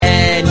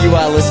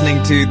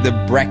listening to The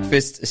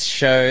Breakfast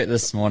Show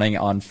this morning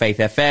on Faith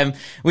FM.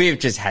 We've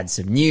just had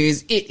some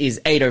news. It is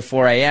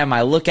 8:04 a.m.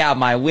 I look out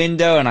my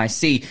window and I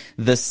see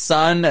the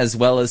sun as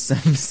well as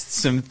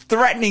some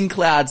threatening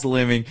clouds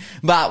looming.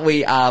 But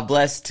we are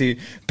blessed to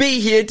be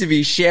here to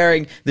be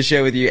sharing the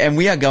show with you. And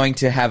we are going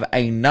to have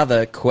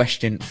another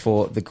question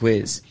for the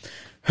quiz.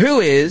 Who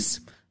is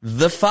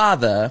the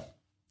father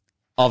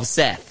of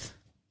Seth?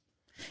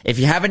 If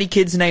you have any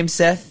kids named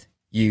Seth,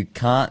 you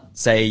can't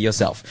say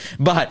yourself.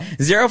 But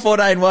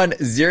 0491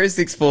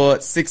 064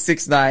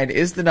 669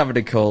 is the number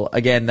to call.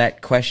 Again,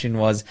 that question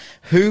was,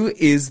 who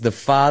is the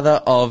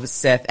father of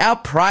Seth? Our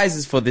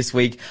prizes for this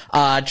week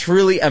are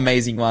truly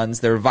amazing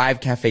ones. The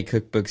Revive Cafe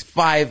cookbooks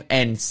 5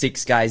 and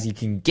 6, guys. You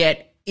can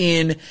get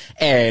in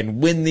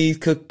and win these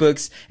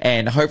cookbooks,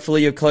 and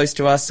hopefully you're close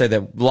to us so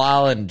that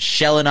Lyle and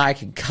Shell and I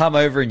can come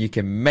over and you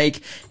can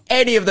make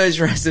any of those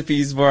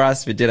recipes for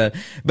us for dinner.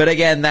 But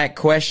again, that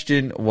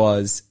question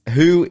was,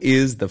 who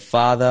is the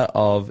father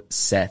of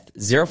Seth?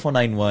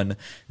 0491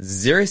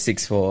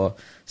 064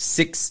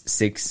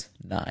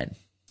 669.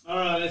 All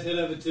right, let's head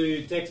over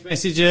to text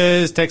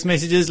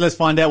messages. Let's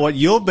find out what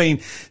you've been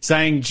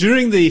saying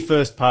during the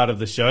first part of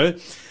the show.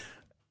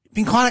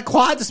 Been kind of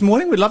quiet this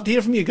morning. We'd love to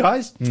hear from you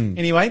guys.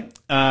 Anyway,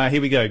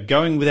 here we go.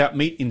 Going without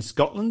meat in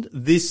Scotland.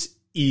 This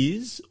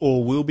is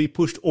or will be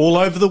pushed all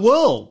over the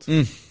world.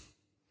 I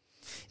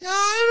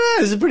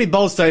don't know. It's a pretty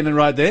bold statement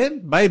right there.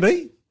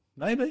 Maybe.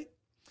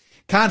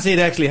 Can't see it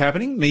actually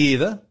happening. Me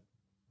either.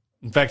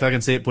 In fact, I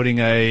can see it putting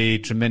a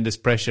tremendous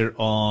pressure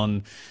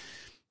on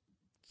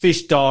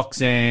fish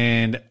stocks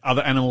and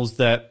other animals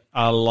that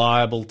are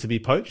liable to be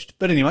poached.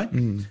 But anyway,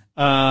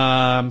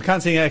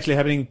 can't see it actually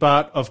happening.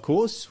 But, of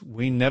course,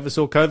 we never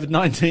saw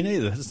COVID-19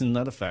 either. Isn't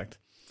that a fact?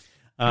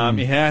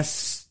 It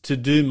has to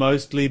do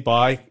mostly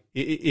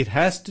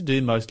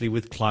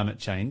with climate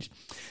change.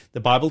 The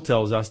Bible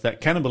tells us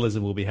that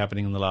cannibalism will be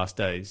happening in the last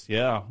days.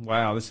 Yeah,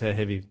 wow, this is a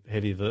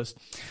heavy verse.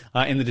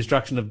 In the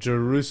destruction of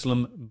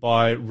Jerusalem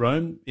by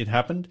Rome, it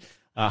happened.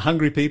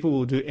 Hungry people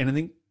will do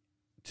anything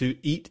to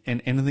eat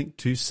and anything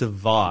to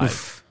survive.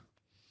 Oof.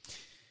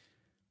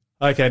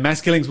 Okay, mass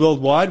killings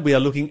worldwide. We are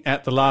looking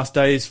at the last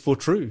days for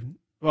true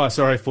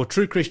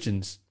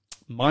Christians.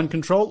 Mind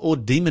control or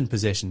demon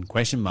possession? ?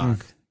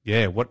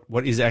 Yeah,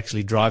 what is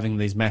actually driving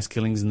these mass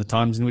killings in the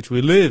times in which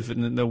we live?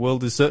 And the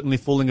world is certainly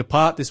falling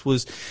apart. This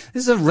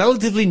is a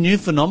relatively new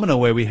phenomenon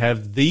where we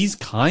have these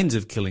kinds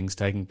of killings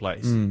taking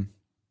place.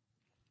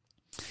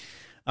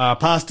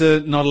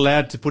 Pastor not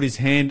allowed to put his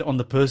hand on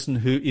the person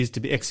who is to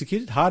be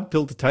executed. Hard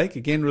pill to take.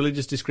 Again,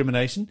 religious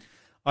discrimination.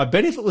 I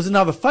bet if it was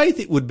another faith,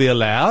 it would be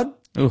allowed.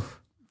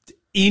 Oof.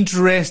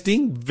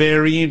 Interesting,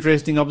 very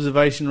interesting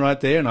observation right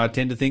there, and I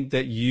tend to think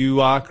that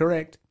you are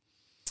correct.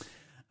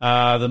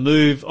 The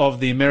move of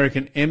the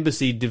American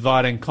embassy,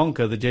 divide and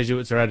conquer. The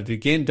Jesuits are at it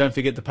again. Don't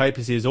forget the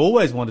papacy has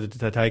always wanted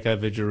to take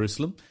over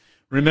Jerusalem.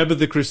 Remember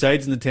the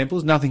Crusades and the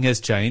temples? Nothing has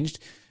changed.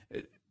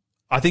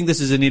 I think this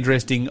is an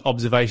interesting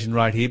observation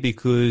right here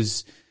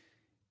because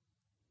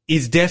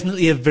it's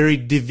definitely a very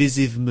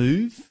divisive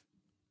move,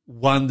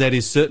 one that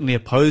is certainly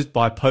opposed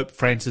by Pope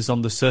Francis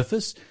on the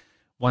surface.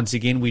 Once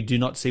again, we do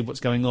not see what's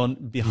going on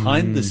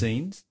behind the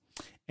scenes,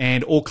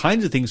 and all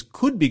kinds of things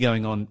could be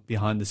going on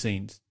behind the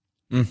scenes.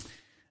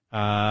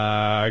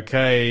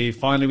 Okay,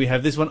 finally we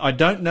have this one. I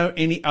don't know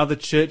any other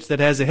church that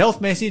has a health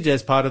message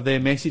as part of their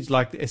message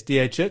like the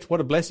SDA Church.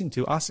 What a blessing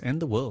to us and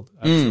the world.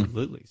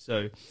 Absolutely.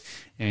 So,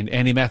 and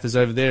Andy Mathers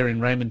over there in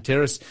Raymond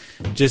Terrace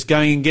just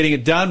going and getting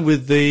it done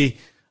with the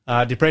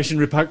Depression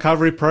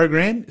Recovery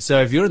Program.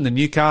 So if you're in the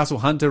Newcastle,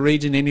 Hunter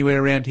region,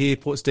 anywhere around here,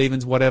 Port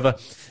Stephens, whatever,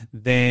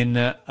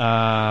 then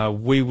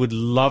we would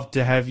love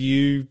to have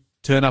you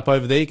turn up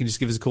over there. You can just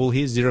give us a call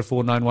here,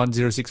 0491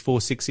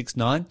 064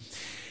 669.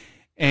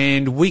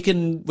 And we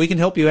can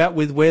help you out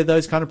with where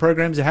those kind of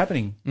programs are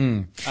happening.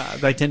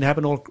 They tend to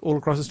happen all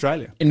across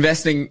Australia.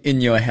 Investing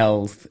in your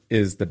health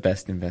is the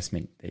best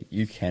investment that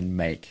you can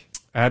make.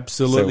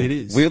 Absolutely, so it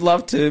is. We would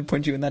love to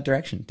point you in that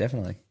direction,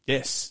 definitely.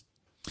 Yes.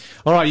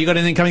 All right, you got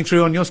anything coming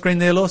through on your screen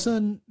there,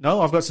 Lawson? No,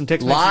 I've got some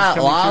text messages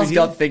coming Lyle's through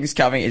got things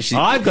coming. And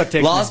I've got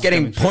text Lyle's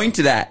getting coming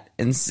pointed at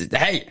and said,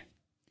 hey,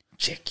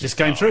 check. Just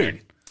came through.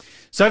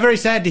 So very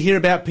sad to hear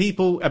about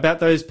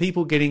those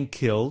people getting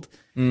killed.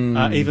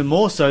 Even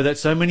more so that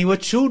so many were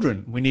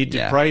children. We need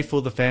to pray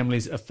for the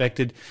families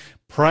affected.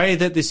 Pray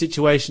that this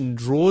situation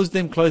draws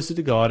them closer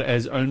to God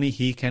as only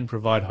He can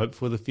provide hope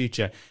for the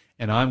future.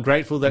 And I'm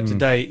grateful that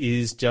today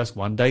is just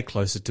one day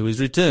closer to His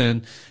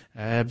return.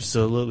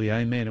 Absolutely,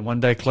 amen. And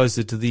one day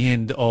closer to the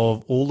end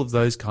of all of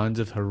those kinds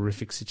of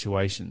horrific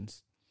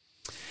situations.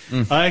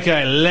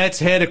 Okay, let's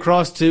head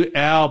across to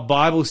our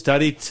Bible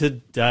study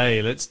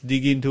today. Let's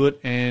dig into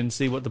it and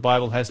see what the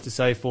Bible has to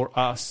say for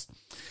us.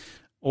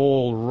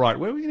 All right,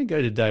 where are we going to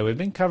go today? We've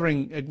been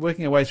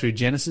working our way through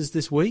Genesis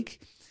this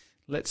week.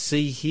 Let's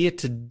see here.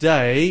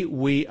 Today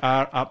we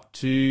are up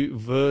to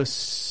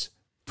verse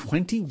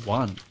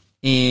 21.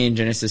 In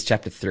Genesis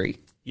chapter 3.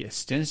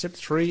 Yes, Genesis chapter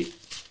 3.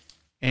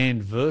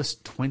 and verse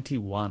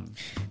 21.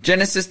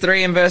 Genesis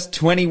 3 and verse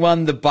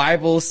 21, the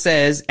Bible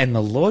says, "And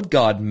the Lord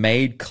God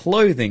made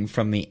clothing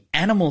from the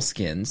animal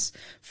skins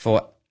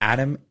for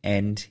Adam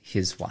and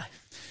his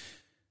wife."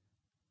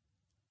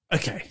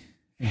 Okay.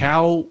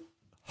 How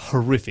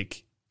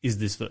horrific is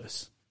this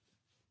verse?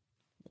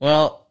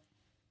 Well,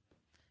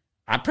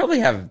 I probably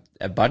have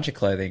a bunch of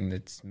clothing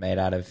that's made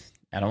out of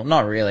animal.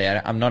 Not really.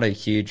 I'm not a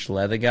huge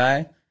leather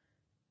guy,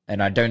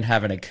 and I don't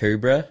have an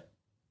Akubra,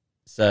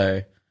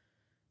 so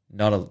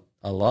not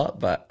a lot.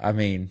 But I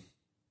mean,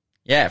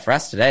 yeah, for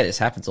us today, this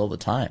happens all the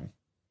time.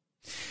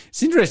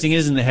 It's interesting,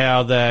 isn't it,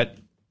 how that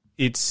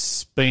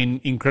it's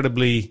been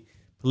incredibly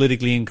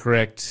politically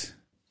incorrect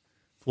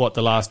for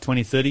the last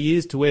 20, 30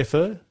 years to wear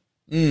fur?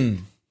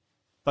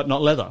 But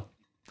not leather.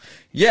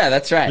 Yeah,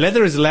 that's right.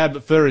 Leather is allowed,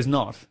 but fur is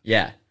not.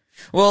 Yeah.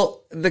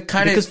 Well,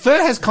 Because fur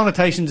has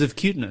connotations of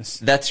cuteness.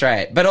 That's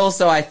right. But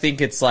also I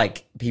think it's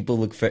like people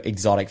look for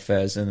exotic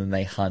furs and then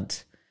they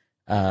hunt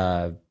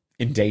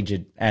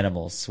endangered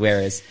animals,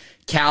 whereas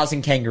cows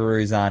and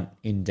kangaroos aren't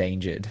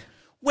endangered.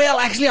 Well,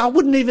 actually, I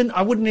wouldn't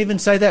even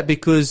say that,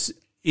 because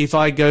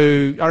I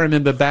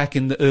remember back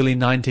in the early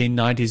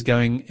 1990s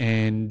going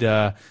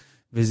and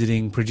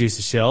visiting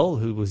producer Shell,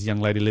 who was a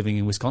young lady living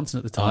in Wisconsin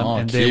at the time,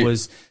 and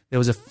cute. there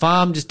was a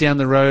farm just down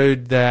the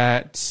road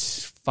that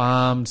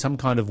farmed some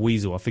kind of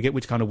weasel. I forget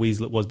which kind of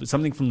weasel it was, but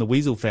something from the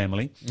weasel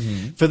family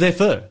for their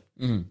fur.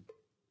 Mm-hmm.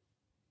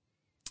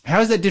 How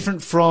is that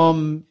different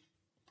from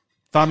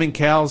farming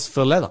cows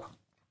for leather?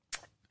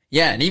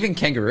 Yeah, and even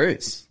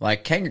kangaroos.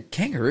 Like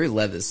kangaroo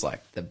leather's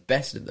like the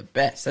best of the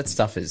best. That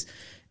stuff is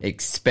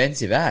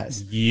expensive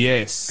as.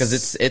 Yes, because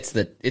it's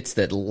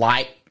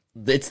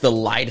the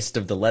lightest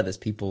of the leathers.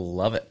 People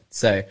love it.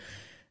 So,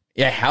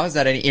 yeah, how is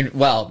that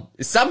well,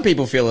 some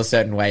people feel a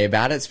certain way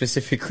about it,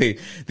 specifically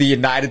the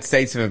United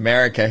States of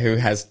America, who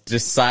has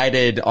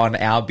decided on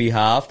our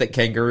behalf that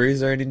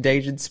kangaroos are an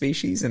endangered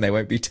species and they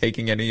won't be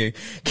taking any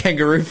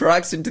kangaroo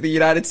products into the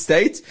United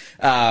States.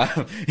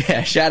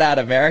 Yeah, shout out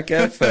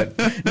America for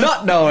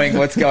not knowing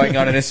what's going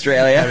on in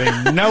Australia.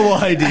 Having no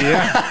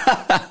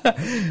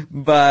idea.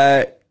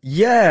 But,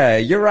 yeah,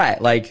 you're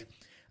right. Like,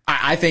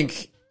 I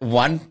think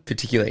one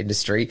particular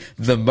industry,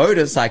 the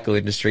motorcycle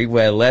industry,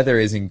 where leather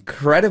is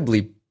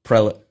incredibly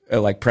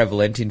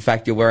prevalent. In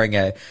fact, you're wearing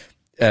a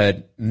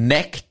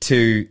neck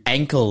to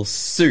ankle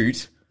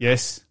suit.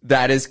 Yes.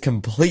 That is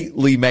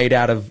completely made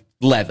out of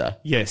leather.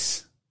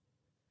 Yes.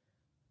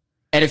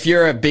 And if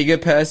you're a bigger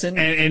person,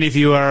 and if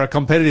you are a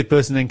competitive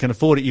person and can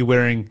afford it, you're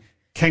wearing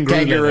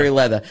kangaroo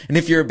leather. And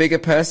if you're a bigger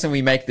person,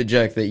 we make the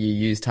joke that you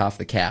used half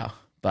the cow.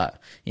 But,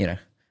 you know,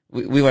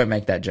 we won't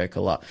make that joke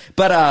a lot.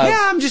 But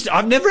yeah,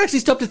 I've never actually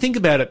stopped to think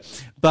about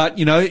it. But,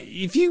 you know,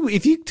 if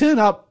you turn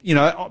up, you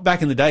know,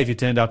 back in the day, if you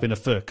turned up in a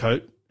fur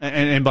coat,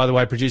 and by the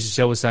way, producer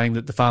Shell was saying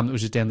that the farm that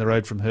was just down the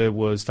road from her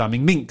was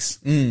farming minks.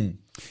 If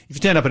you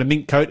turn up in a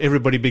mink coat,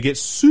 everybody gets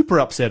super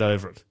upset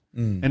over it.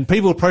 And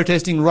people are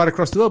protesting right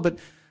across the world, but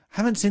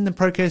haven't seen them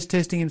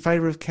protesting in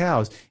favour of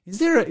cows. Is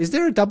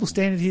there a double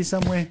standard here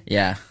somewhere?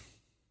 Yeah.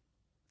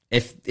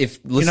 If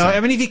listen, you know, I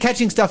mean, if you're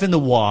catching stuff in the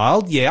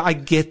wild, yeah, I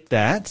get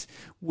that.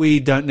 We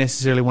don't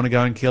necessarily want to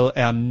go and kill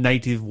our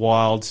native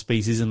wild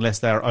species unless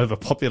they are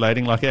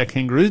overpopulating like our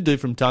kangaroos do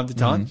from time to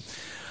time.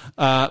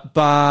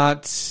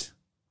 But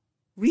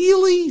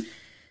really,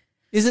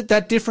 is it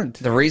that different?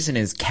 The reason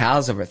is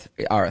cows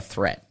are a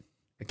threat.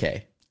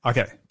 Okay.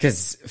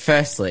 Because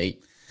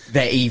firstly,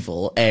 they're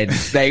evil and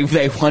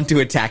they want to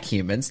attack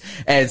humans.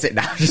 And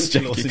no, I'm just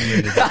joking.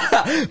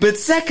 But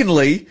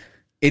secondly,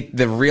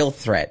 the real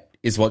threat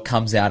is what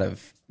comes out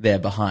of their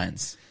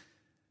behinds.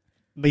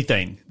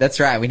 Methane. That's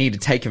right. We need to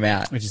take them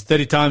out. Which is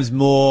 30 times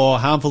more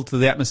harmful to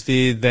the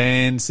atmosphere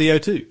than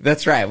CO2.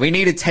 That's right. We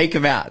need to take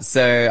them out.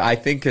 So I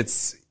think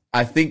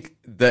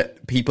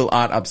that people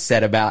aren't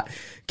upset about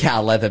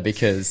cow leather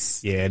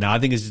because... Yeah, no, I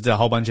think it's just a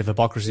whole bunch of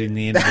hypocrisy in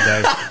the end of the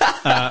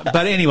day.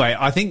 But anyway,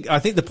 I think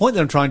the point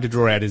that I'm trying to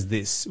draw out is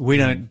this. We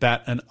don't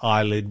bat an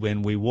eyelid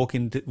when we walk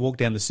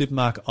down the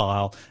supermarket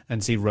aisle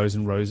and see rows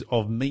and rows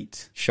of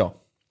meat. Sure.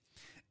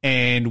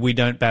 And we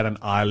don't bat an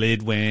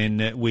eyelid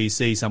when we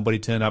see somebody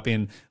turn up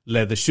in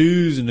leather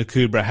shoes and a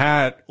Akubra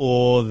hat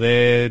or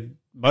their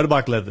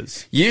motorbike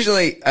leathers.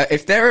 Usually,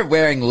 if they're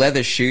wearing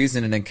leather shoes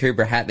and an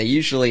Akubra hat, they're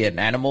usually an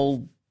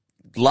animal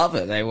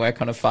lover. They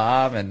work on a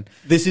farm and...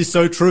 This is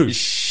so true.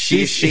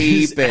 Sheep. This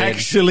is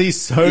actually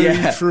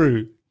so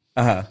true.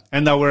 Uh-huh.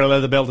 And they'll wear a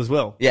leather belt as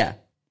well. Yeah.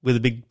 With a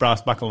big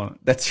brass buckle on it.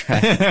 That's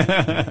right.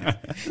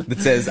 That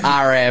says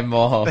RM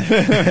or...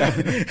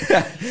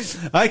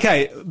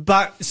 Okay,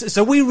 but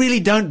so we really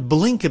don't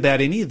blink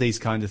about any of these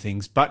kind of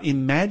things, but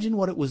imagine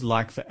what it was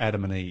like for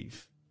Adam and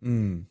Eve.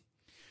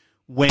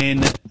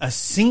 When a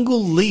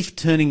single leaf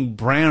turning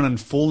brown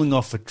and falling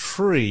off a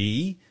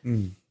tree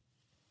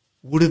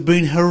would have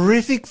been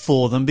horrific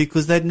for them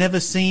because they'd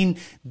never seen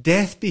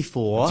death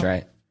before. That's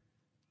right.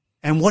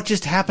 And what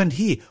just happened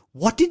here?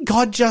 What did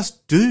God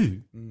just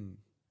do?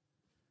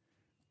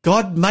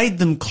 God made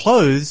them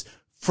clothes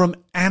from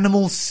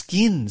animal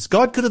skins.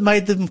 God could have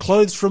made them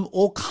clothes from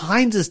all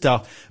kinds of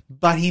stuff,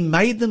 but he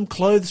made them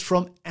clothes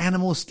from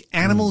animals.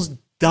 Animals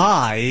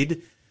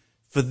died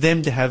for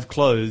them to have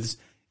clothes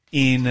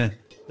in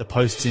the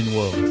post-sin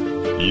world.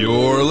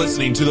 You're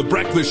listening to The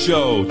Breakfast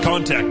Show.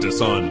 Contact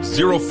us on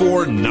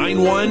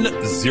 0491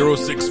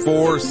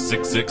 064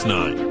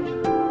 669.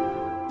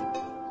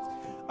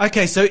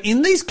 Okay, so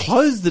in these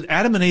clothes that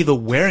Adam and Eve are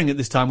wearing at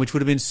this time, which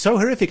would have been so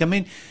horrific, I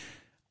mean,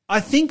 I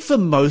think for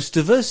most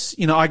of us,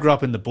 I grew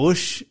up in the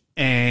bush,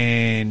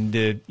 and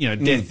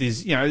death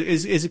is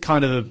a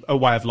kind of a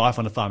way of life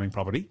on a farming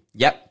property.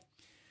 Yep.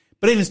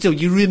 But even still,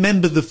 you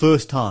remember the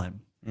first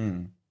time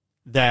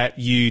that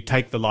you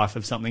take the life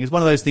of something. It's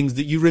one of those things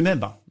that you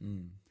remember.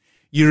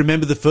 You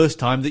remember the first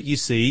time that you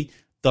see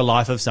the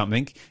life of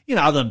something,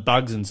 other than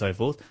bugs and so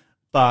forth,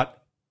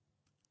 but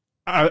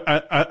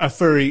a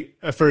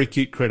furry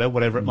cute critter,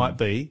 whatever it might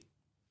be,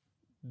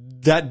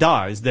 that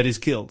dies, that is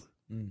killed.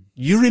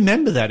 You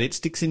remember that. It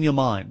sticks in your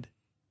mind.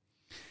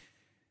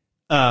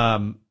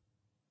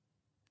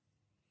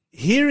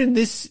 Here in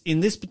this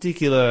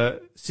particular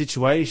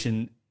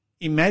situation,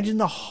 imagine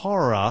the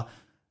horror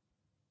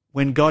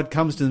when God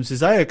comes to them and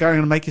says, "Hey, okay, I'm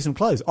going to make you some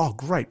clothes." Oh,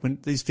 great. When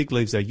these fig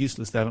leaves are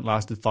useless, they haven't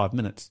lasted 5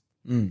 minutes.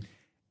 And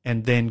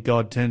then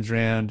God turns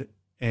around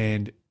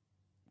and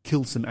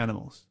kills some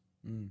animals.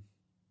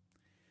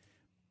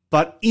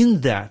 But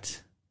in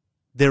that,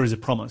 there is a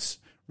promise.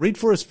 Read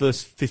for us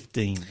verse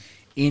 15.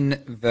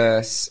 In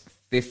verse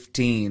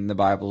 15, the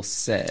Bible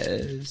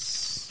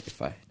says,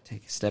 if I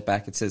take a step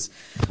back, it says,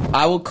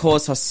 "I will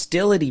cause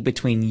hostility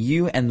between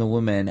you and the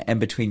woman, and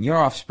between your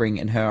offspring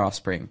and her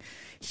offspring.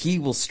 He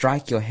will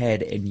strike your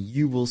head, and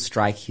you will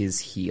strike his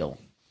heel."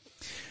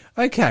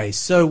 Okay,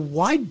 so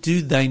why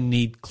do they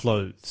need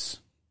clothes?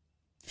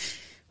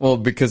 Well,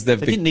 because they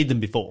didn't need them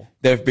before.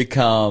 They've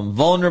become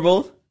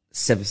vulnerable,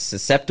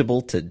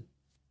 susceptible to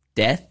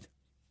death.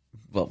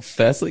 Well,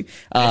 firstly,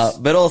 Yes.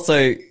 but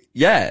also,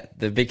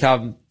 they've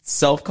become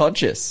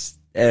self-conscious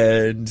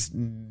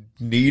and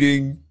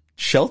needing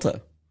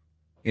shelter,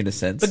 in a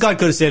sense. But God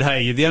could have said,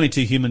 "Hey, you're the only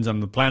two humans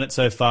on the planet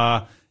so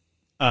far.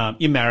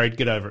 You're married.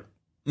 Get over it."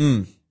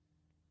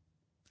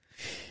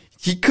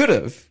 He could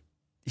have.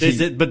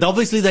 But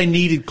obviously they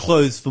needed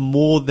clothes for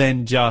more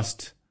than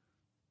just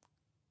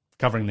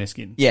covering their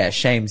skin. Yeah,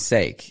 shame's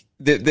sake.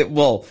 It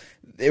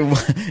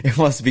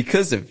was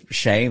because of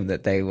shame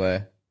that they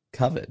were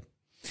covered.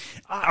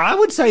 I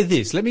would say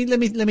this. Let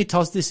me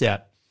toss this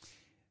out.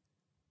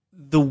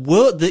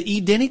 The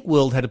Edenic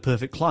world had a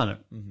perfect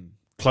climate.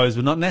 Clothes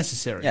were not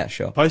necessary. Yeah,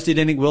 sure.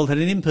 Post-Edenic world had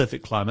an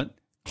imperfect climate.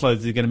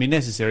 Clothes are going to be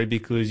necessary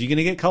because you're going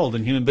to get cold,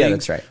 and human beings. Yeah,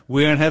 that's right.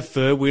 We don't have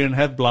fur. We don't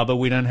have blubber.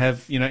 We don't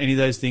have any of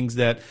those things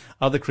that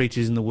other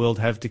creatures in the world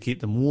have to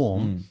keep them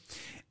warm.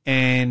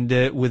 And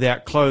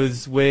without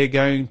clothes, we're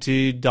going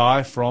to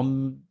die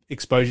from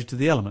exposure to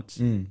the elements.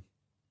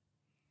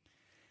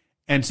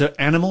 And so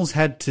animals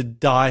had to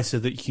die so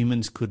that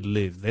humans could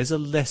live. There's a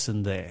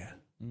lesson there.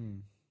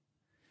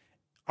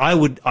 I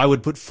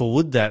would put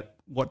forward that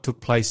what took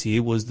place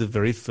here was the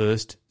very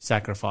first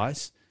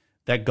sacrifice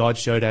that God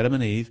showed Adam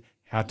and Eve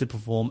how to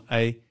perform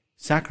a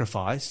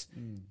sacrifice,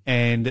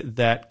 and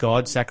that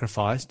God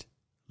sacrificed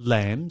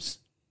lambs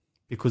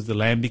because the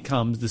lamb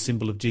becomes the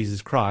symbol of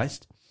Jesus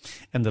Christ,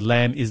 and the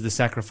lamb is the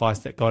sacrifice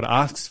that God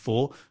asks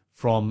for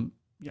from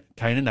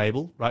Cain and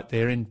Abel right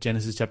there in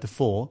Genesis chapter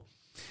 4,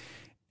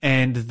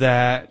 and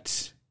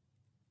that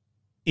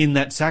in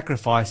that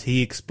sacrifice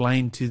he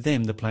explained to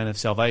them the plan of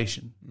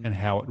salvation and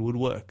how it would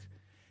work,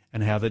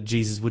 and how that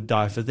Jesus would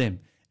die for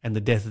them, and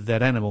the death of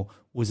that animal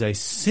was a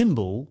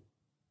symbol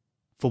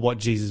for what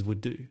Jesus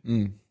would do.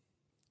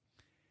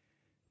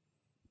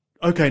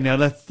 Okay, now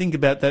let's think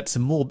about that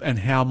some more and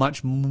how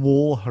much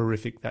more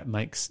horrific that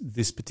makes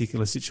this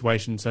particular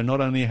situation. So not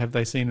only have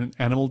they seen an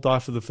animal die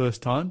for the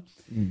first time,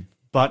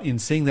 but in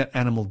seeing that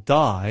animal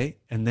die,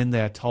 and then they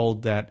are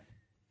told that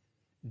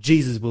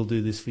Jesus will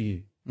do this for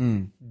you.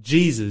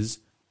 Jesus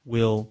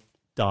will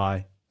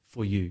die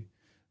for you.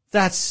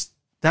 That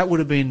would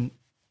have been,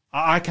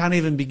 I can't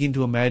even begin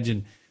to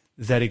imagine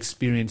that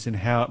experience and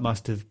how it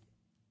must have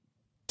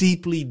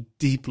deeply,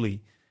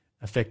 deeply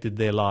affected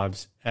their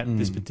lives at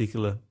this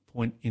particular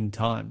point in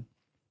time.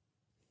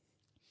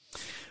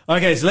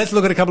 Okay, so let's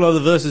look at a couple of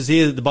other verses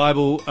here that the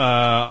Bible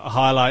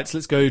highlights.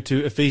 Let's go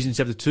to Ephesians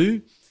chapter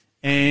 2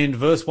 and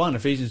verse 1.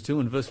 Ephesians 2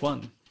 and verse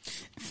 1.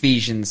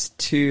 Ephesians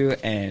 2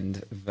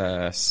 and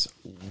verse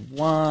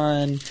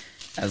 1.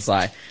 As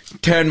I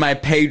turn my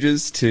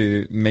pages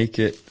to make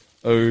it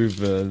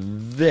over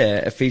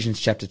there, Ephesians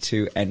chapter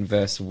 2 and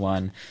verse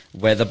 1,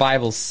 where the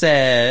Bible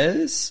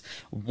says,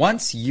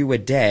 "Once you were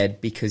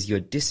dead because your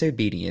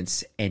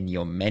disobedience and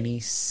your many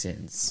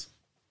sins."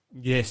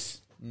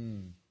 Yes.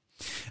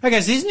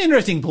 Okay, so here's an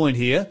interesting point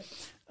here.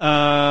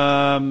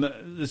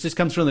 This just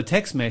comes through in the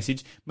text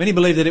message. Many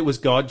believe that it was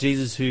God,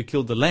 Jesus, who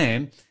killed the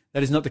lamb.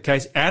 That is not the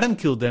case. Adam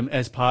killed them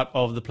as part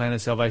of the plan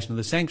of salvation of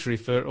the sanctuary,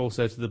 for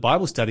also to the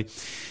Bible study.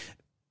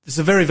 It's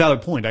a very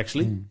valid point,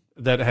 actually,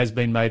 that has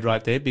been made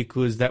right there,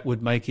 because that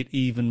would make it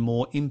even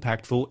more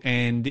impactful,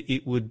 and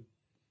it would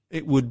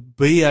It would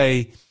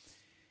be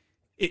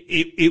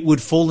it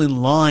would fall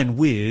in line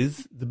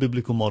with the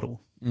biblical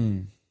model.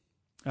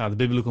 The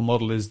biblical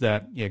model is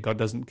that, God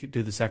doesn't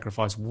do the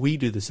sacrifice. We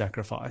do the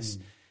sacrifice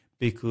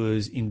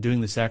because in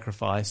doing the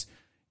sacrifice,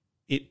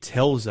 it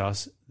tells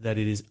us that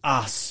it is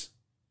us,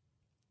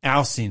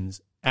 our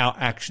sins, our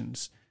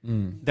actions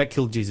that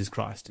killed Jesus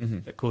Christ,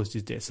 that caused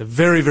his death. So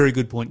very, very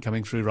good point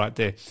coming through right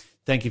there.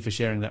 Thank you for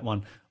sharing that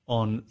one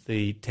on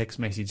the text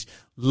message.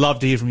 Love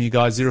to hear from you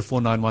guys,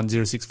 0491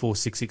 064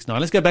 669.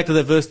 Let's go back to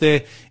that verse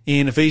there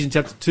in Ephesians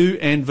chapter 2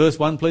 and verse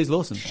 1, please,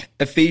 Lawson.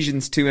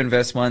 Ephesians 2 and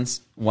verse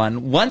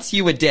 1. Once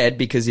you were dead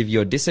because of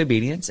your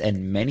disobedience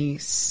and many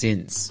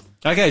sins.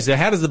 Okay, so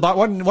how does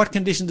what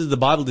condition does the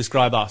Bible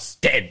describe us?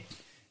 Dead.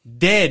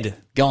 Dead.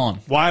 Gone.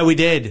 Why are we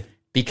dead?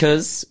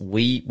 Because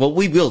we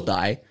will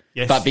die,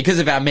 Yes. but because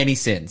of our many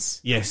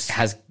sins, Yes.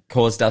 has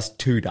caused us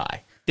to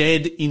die.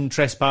 Dead in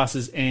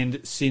trespasses and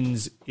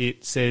sins,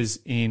 it says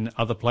in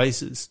other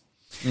places.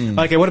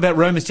 Okay, what about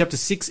Romans chapter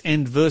 6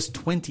 and verse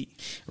 20?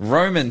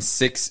 Romans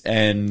 6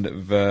 and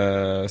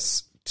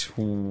verse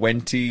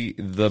 20,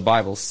 the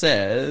Bible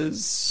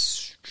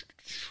says,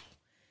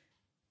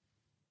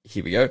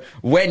 here we go,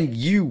 when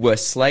you were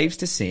slaves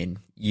to sin,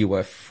 you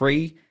were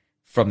free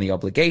from the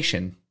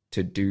obligation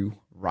to do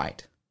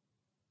right.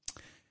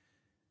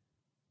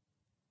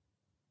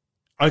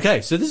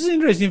 Okay, so this is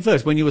interesting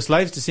first. When you were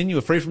slaves to sin, you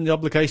were free from the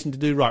obligation to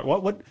do right.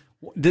 What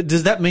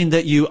does that mean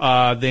that you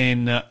are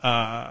then,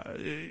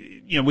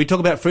 we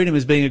talk about freedom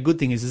as being a good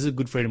thing. Is this a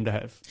good freedom to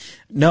have?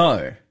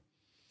 No.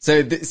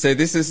 So this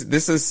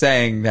is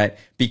saying that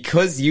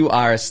because you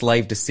are a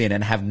slave to sin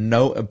and have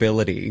no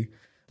ability,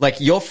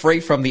 like you're free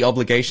from the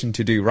obligation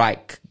to do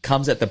right,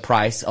 comes at the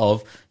price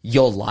of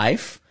your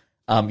life,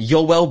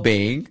 your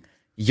well-being,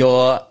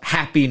 your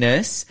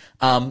happiness,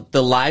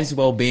 the lives,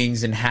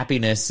 well-beings, and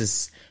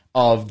happinesses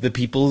of the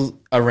people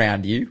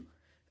around you.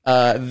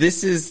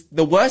 This is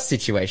the worst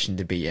situation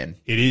to be in.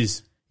 It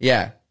is.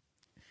 Yeah.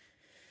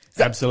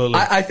 Absolutely.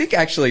 I think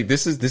actually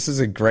this is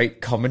a great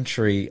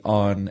commentary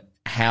on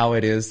how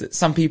it is that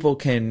some people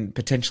can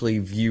potentially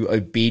view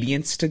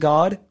obedience to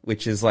God,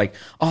 which is like,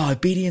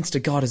 obedience to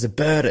God is a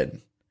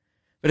burden.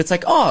 But it's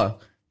like,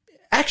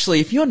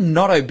 actually, if you're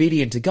not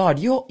obedient to God,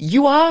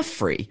 you are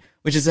free.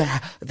 Which is,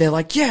 they're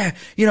like,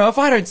 if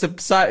I don't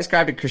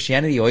subscribe to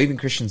Christianity or even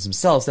Christians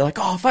themselves, they're like,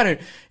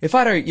 if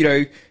I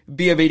don't,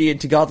 be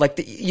obedient to God, like,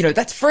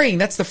 that's freeing.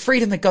 That's the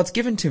freedom that God's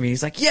given to me.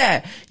 He's like,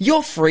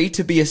 you're free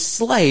to be a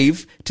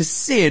slave to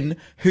sin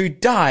who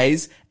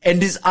dies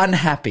and is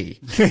unhappy.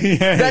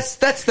 Yes.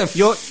 That's the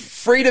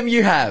freedom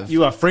you have.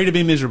 You are free to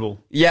be miserable.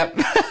 Yep.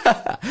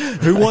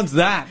 Who wants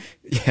that?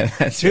 Yeah,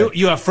 that's right.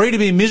 You are free to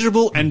be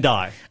miserable and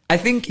die. I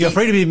think You're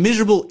free to be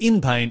miserable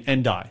in pain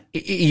and die.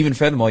 Even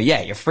furthermore,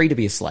 you're free to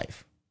be a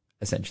slave,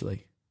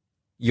 essentially.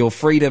 Your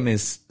freedom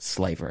is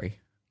slavery.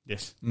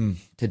 Yes.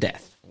 To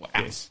death. Wow.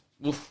 Yes.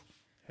 Oof.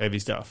 Heavy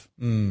stuff.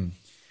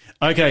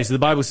 Okay, so the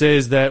Bible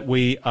says that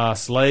we are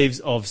slaves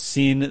of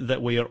sin,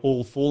 that we are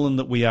all fallen,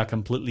 that we are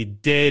completely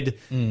dead.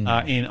 In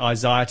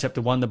Isaiah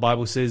chapter 1, the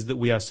Bible says that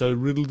we are so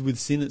riddled with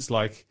sin, it's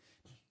like,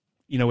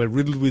 we're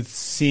riddled with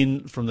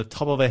sin from the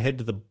top of our head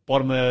to the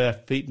bottom of our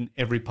feet and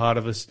every part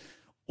of us,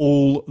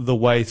 all the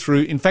way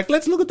through. In fact,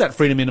 let's look at that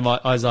freedom in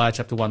Isaiah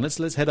chapter 1.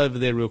 Let's head over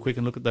there real quick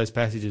and look at those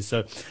passages.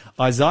 So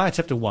Isaiah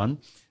chapter 1,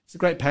 it's a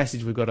great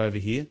passage we've got over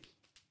here.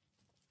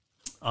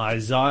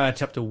 Isaiah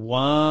chapter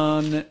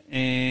 1,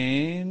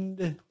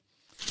 and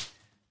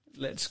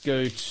let's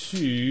go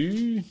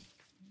to,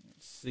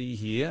 let's see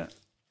here.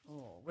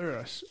 Where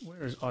is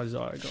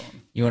Isaiah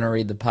gone? You want to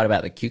read the part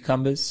about the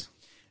cucumbers?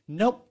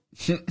 Nope.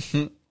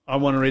 I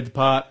want to read the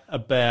part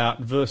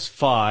about verse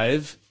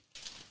 5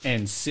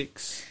 and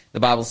 6. The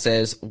Bible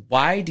says,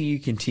 why do you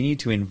continue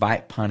to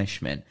invite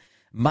punishment?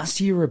 Must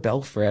you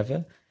rebel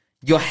forever?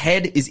 Your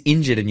head is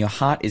injured and your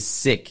heart is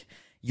sick.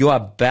 You are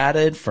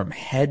battered from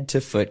head to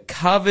foot,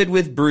 covered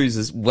with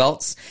bruises,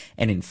 welts,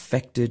 and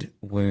infected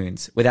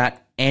wounds, without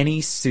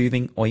any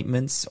soothing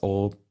ointments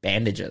or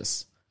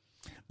bandages.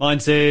 Mine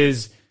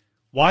says,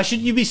 why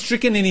should you be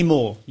stricken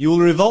anymore? You will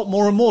revolt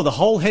more and more. The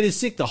whole head is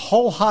sick. The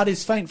whole heart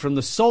is faint. From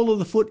the sole of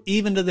the foot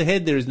even to the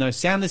head, there is no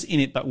soundness in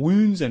it, but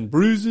wounds and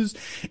bruises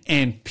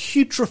and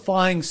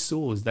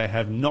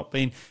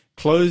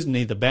closed,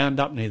 neither bound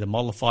up, neither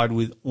mollified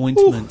with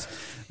ointment.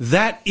 Ooh.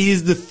 That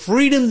is the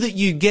freedom that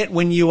you get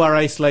when you are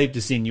a slave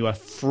to sin. You are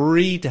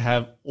free to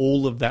have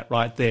all of that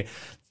right there.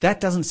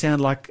 That doesn't sound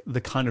like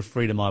the kind of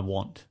freedom I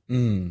want.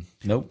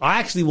 Nope. I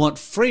actually want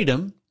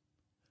freedom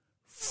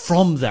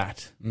from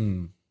that.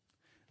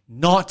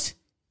 Not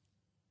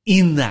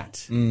in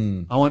that.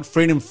 I want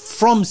freedom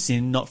from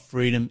sin, not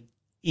freedom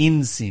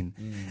in sin.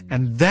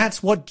 And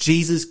that's what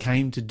Jesus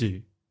came to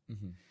do.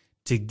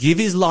 To give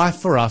his life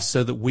for us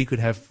so that we could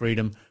have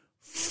freedom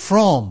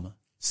from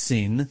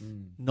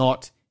sin,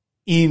 not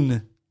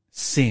in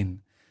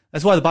sin.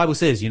 That's why the Bible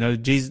says,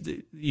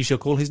 Jesus, you shall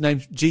call his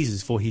name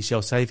Jesus, for he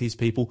shall save his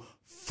people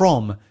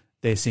from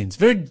their sins.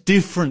 Very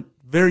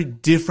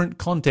different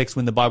context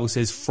when the Bible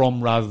says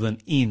from rather than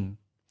in.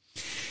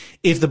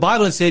 If the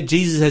Bible had said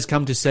Jesus has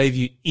come to save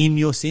you in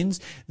your sins,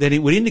 then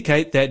it would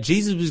indicate that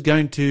Jesus was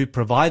going to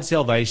provide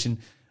salvation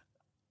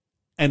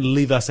and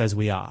leave us as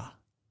we are.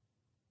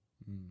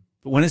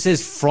 But when it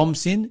says from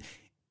sin,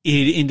 it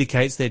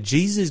indicates that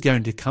Jesus is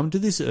going to come to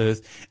this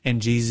earth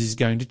and Jesus is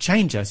going to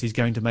change us. He's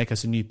going to make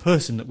us a new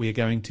person, that we are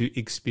going to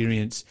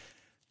experience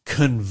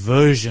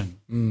conversion.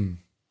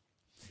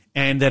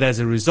 And that as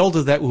a result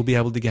of that, we'll be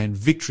able to gain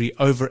victory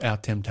over our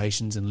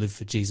temptations and live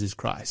for Jesus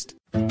Christ.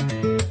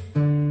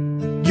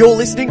 You're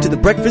listening to the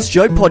Breakfast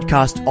Show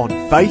podcast on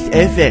Faith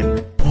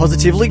FM.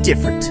 Positively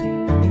different.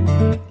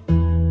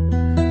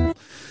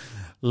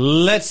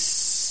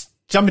 Let's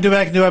jump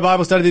back into our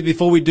Bible study.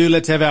 Before we do,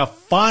 let's have our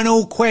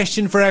final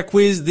question for our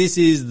quiz. This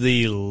is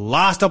the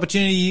last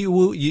opportunity you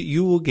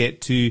will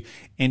get to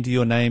enter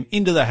your name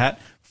into the hat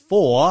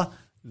for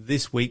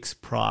this week's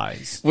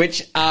prize.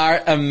 Which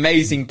are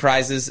amazing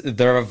prizes.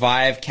 The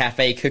Revive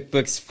Cafe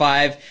Cookbooks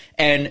 5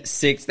 and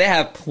 6. They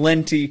have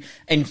plenty,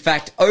 in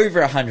fact, over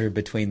 100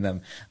 between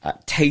them.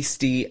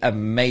 Tasty,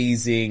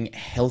 amazing,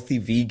 healthy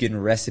vegan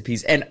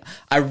recipes. And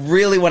I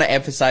really want to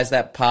emphasize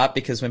that part,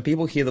 because when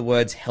people hear the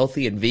words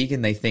healthy and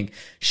vegan, they think,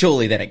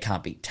 surely then it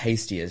can't be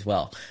tasty as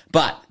well.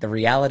 But the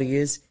reality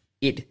is,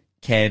 it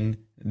can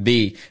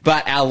be.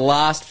 But our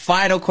last,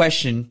 final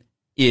question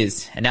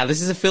is, and now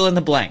this is a fill in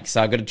the blank,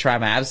 so I've got to try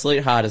my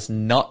absolute hardest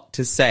not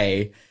to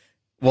say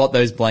what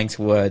those blanks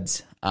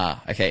words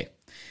are. Okay.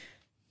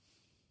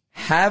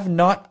 Have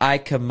not I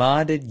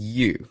commanded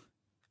you,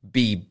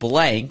 be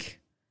blank,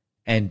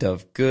 and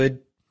of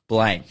good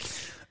blank.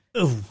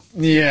 Ooh.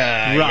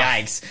 Yeah, Rough.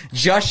 yikes.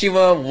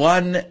 Joshua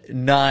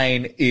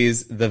 1:9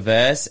 is the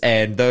verse,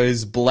 and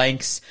those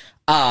blanks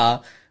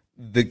are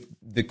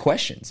the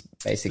questions,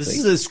 basically. This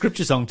is a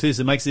scripture song too,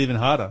 so it makes it even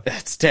harder.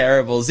 That's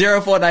terrible.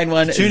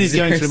 0491. The tune is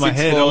going through my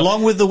head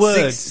along with the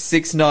words.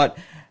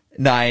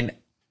 609.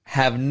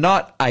 Have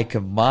not I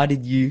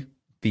commanded you,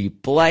 be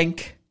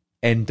blank,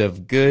 and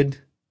of good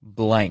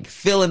blank.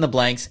 Fill in the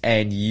blanks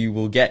and you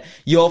will get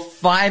your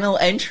final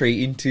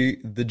entry into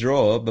the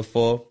draw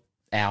before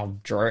our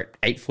draw at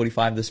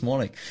 8:45 this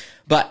morning.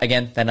 But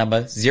again, that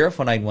number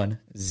 0491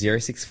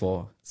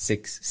 064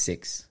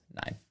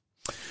 669.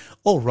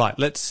 All right,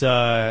 let's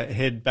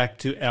head back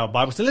to our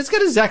Bible. So let's go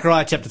to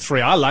Zechariah chapter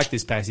 3. I like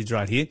this passage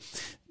right here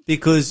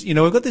because, you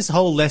know, we've got this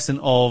whole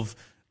lesson of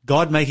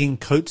God making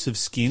coats of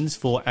skins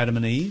for Adam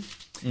and Eve.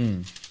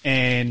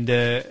 And,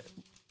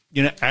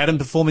 you know, Adam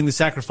performing the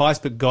sacrifice,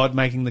 but God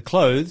making the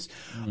clothes.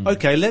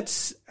 Okay,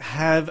 let's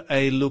have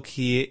a look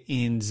here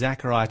in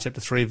Zechariah chapter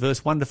 3,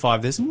 verse 1 to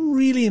 5. There's some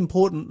really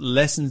important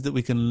lessons that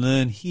we can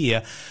learn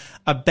here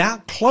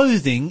about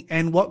clothing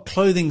and what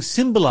clothing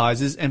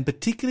symbolizes, and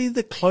particularly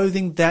the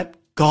clothing that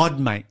God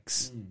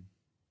makes.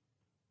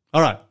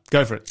 All right,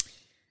 go for it.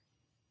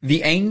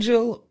 The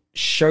angel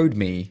showed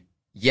me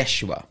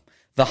Yeshua,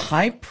 the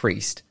high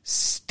priest,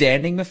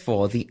 standing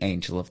before the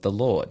angel of the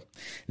Lord.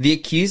 The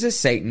accuser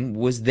Satan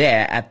was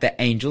there at the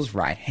angel's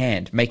right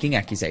hand, making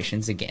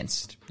accusations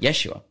against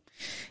Yeshua.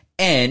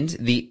 And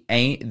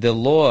the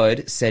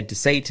Lord said to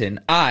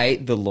Satan, I,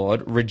 the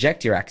Lord,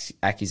 reject your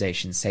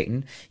accusations,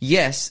 Satan.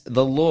 Yes,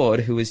 the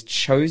Lord who has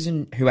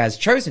chosen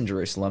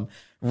Jerusalem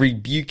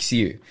rebukes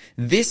you.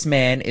 This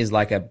man is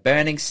like a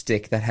burning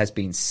stick that has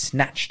been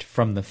snatched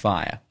from the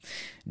fire.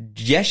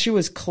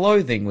 Yeshua's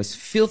clothing was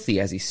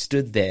filthy as he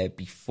stood there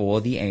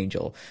before the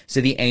angel.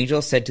 So the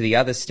angel said to the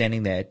others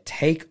standing there,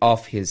 take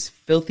off his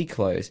filthy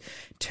clothes.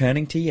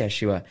 Turning to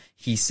Yeshua,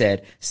 he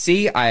said,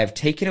 see, I have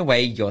taken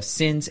away your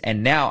sins,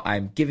 and now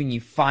I'm giving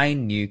you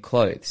fine new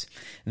clothes.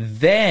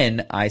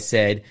 Then I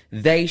said,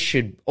 they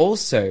should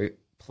also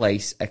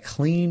place a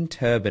clean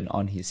turban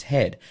on his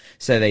head.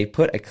 So they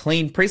put a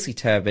clean priestly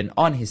turban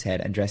on his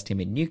head and dressed him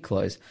in new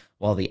clothes,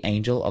 while the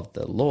angel of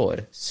the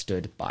Lord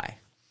stood by.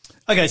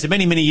 Okay, so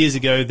many, many years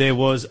ago, there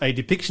was a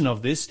depiction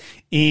of this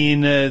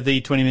in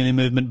the 20 Million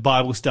Movement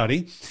Bible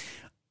study,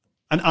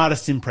 an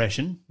artist's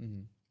impression,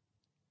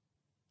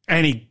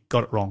 and he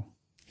got it wrong.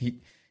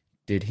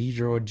 Did he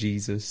draw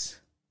Jesus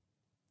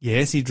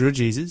Yes, he drew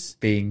Jesus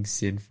being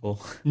sinful?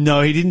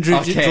 No, he didn't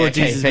draw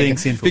Jesus being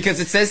sinful.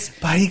 Because it says...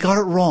 But he got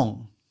it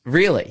wrong.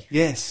 Really?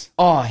 Yes.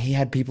 Oh, he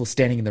had people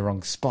standing in the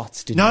wrong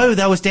spots, didn't he? No,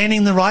 they were standing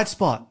in the right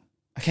spot.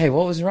 Okay,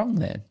 what was wrong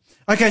then?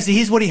 Okay, so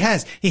here's what he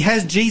has. He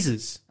has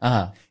Jesus.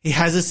 Uh-huh. He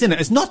has a sinner.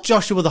 It's not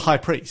Joshua the high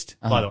priest,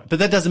 by the way. But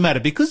that doesn't matter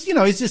because, you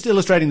know, he's just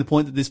illustrating the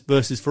point that this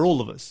verse is for all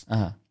of us.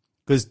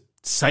 Because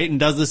Satan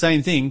does the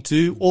same thing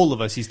to all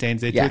of us. He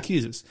stands there to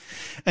accuse us.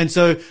 And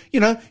so, you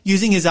know,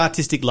 using his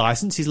artistic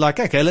license, he's like,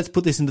 okay, let's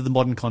put this into the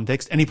modern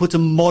context. And he puts a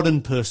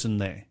modern person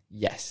there.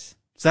 Yes.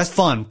 So that's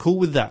fun. Cool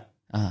with that.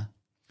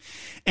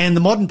 And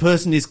the modern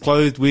person is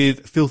clothed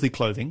with filthy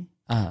clothing.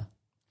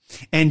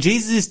 And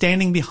Jesus is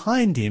standing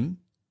behind him,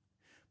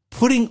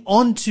 putting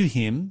onto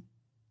him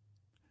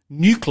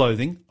new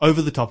clothing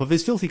over the top of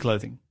his filthy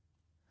clothing.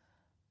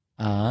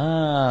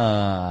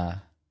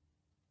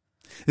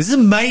 This is a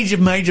major,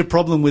 major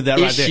problem with that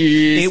right there.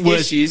 It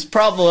was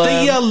problem.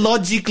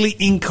 theologically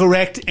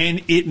incorrect,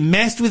 and it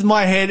messed with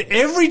my head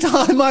every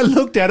time I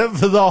looked at it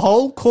for the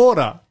whole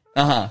quarter.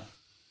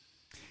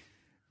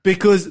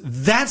 Because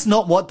that's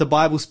not what the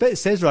Bible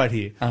says right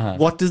here.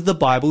 What does the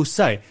Bible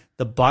say?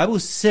 The Bible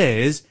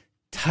says,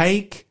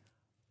 take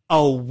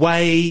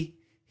away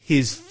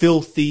his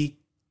filthy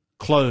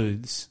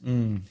clothes.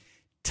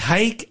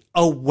 Take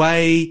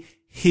away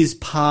his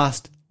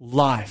past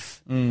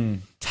life.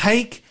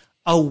 Take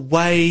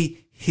away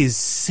his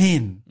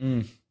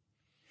sin.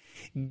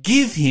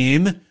 Give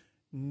him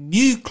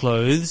new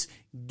clothes.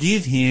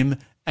 Give him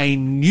a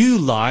new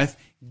life.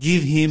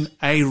 Give him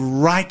a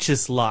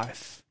righteous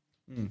life.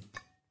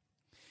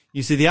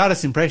 You see, the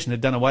artist's impression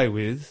had done away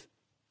with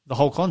the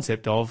whole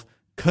concept of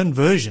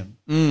conversion.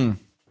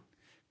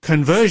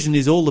 Conversion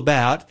is all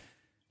about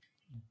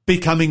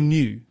becoming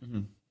new.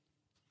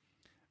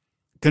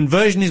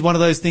 Conversion is one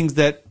of those things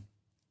that,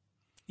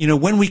 you know,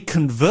 when we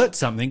convert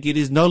something, it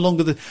is no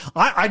longer the...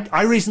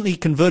 I recently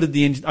converted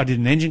the engine. I did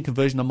an engine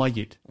conversion on my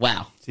Ute.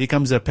 Wow. So here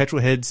comes a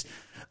petrol heads,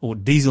 or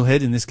diesel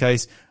head in this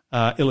case,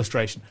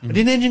 illustration. I did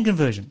an engine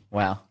conversion.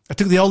 Wow. I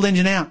took the old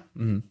engine out.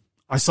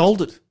 I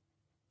sold it.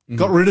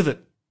 Got rid of it.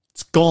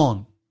 It's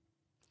gone.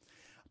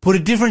 Put a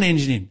different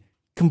engine in.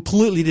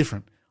 Completely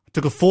different. I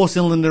took a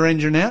 4-cylinder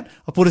engine out.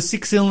 I put a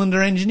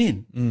 6-cylinder engine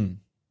in.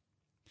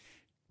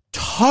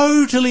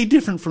 Totally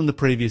different from the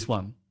previous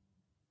one.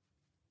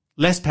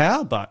 Less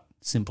power, but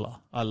simpler.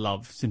 I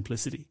love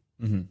simplicity.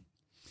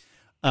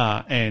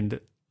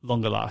 And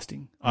longer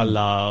lasting. I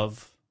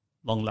love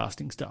long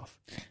lasting stuff.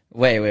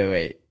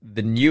 Wait.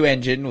 The new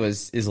engine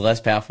is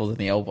less powerful than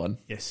the old one.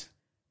 Yes.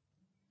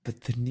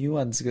 But the new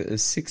one's got a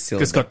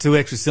 6-cylinder. It's got 2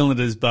 extra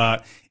cylinders,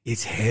 but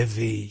it's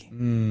heavy.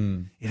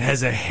 It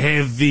has a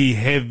heavy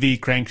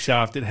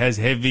crankshaft. It has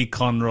heavy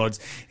conrods.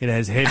 It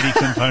has heavy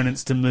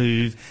components to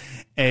move.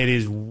 It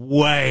is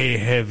way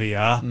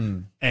heavier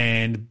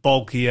and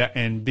bulkier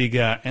and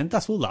bigger, and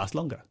thus will last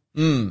longer.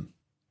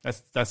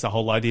 That's the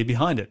whole idea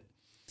behind it.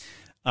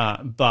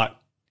 But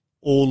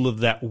all of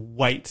that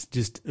weight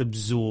just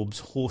absorbs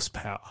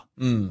horsepower,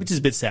 which is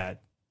a bit sad.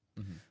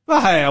 But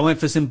hey, I went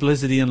for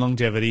simplicity and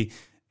longevity.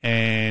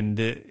 And,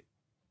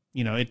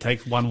 you know, it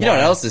takes one You know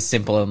what else is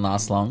simple and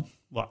lasts long?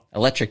 What?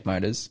 Electric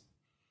motors.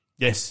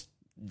 Yes.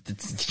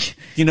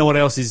 You know what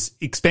else is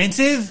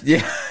expensive?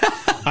 Yeah.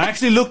 I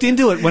actually looked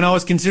into it when I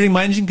was considering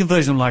my engine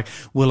conversion. I'm like,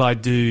 will I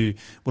do the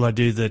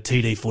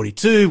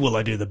TD42? Will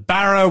I do the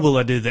Barrow? Will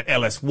I do the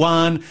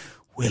LS1?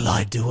 Will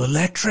I do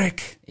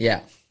electric?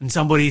 Yeah. And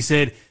somebody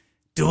said,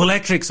 do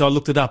electric. So I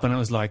looked it up and it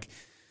was like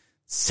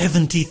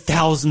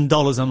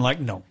 $70,000. I'm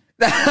like, no,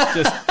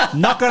 just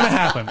not going to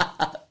happen.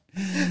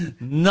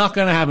 Not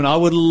going to happen. I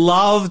would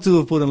love to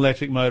have put an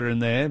electric motor in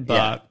there,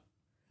 but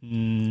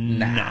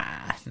No.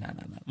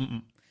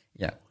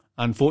 Yeah.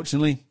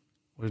 Unfortunately,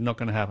 it was not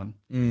going to happen.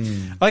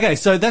 Okay,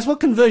 so that's what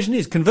conversion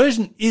is.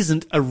 Conversion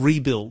isn't a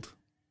rebuild.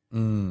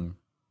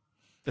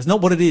 That's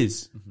not what it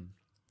is.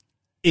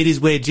 It is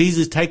where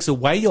Jesus takes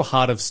away your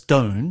heart of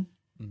stone,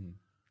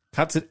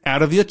 cuts it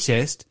out of your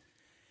chest,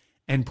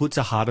 and puts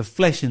a heart of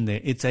flesh in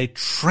there. It's a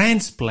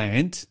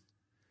transplant,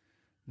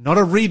 not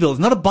a rebuild.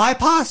 It's not a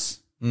bypass.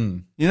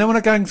 You know, we're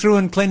not going through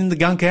and cleaning the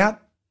gunk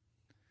out.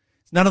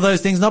 It's none of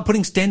those things, not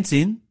putting stents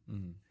in.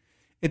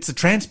 It's a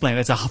transplant.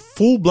 It's a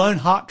full-blown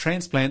heart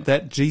transplant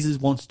that Jesus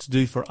wants to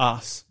do for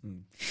us.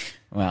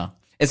 Wow.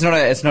 It's not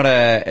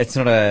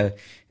a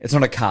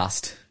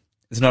cast.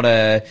 It's not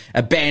a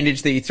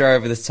bandage that you throw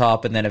over the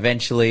top and then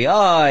eventually,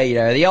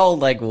 the old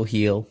leg will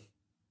heal.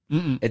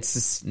 It's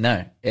just,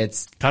 no,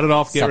 it's cut it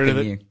off, get rid of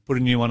it, new. Put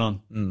a new one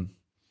on.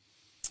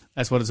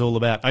 That's what it's all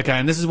about. Okay,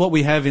 and this is what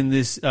we have in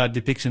this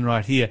depiction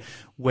right here,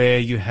 where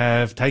you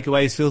have take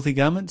away his filthy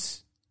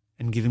garments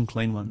and give him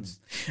clean ones.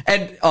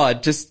 And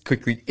just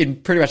quickly, in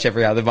pretty much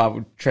every other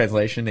Bible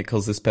translation, it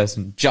calls this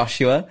person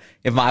Joshua.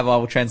 In my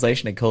Bible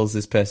translation, it calls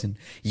this person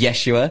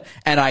Yeshua.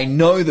 And I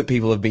know that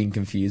people have been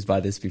confused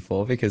by this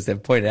before because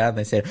they've pointed out and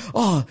they said,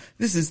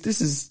 this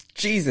is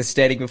Jesus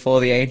standing before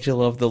the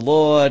angel of the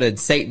Lord and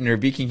Satan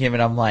rebuking him.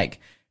 And I'm like,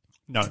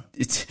 no,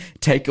 it's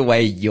take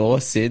away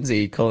your sins. Are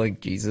you calling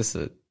Jesus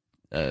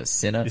a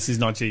sinner? This is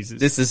not Jesus.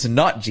 This is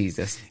not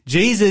Jesus.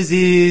 Jesus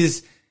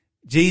is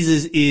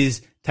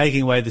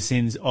taking away the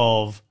sins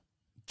of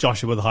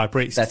Joshua the high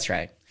priest. That's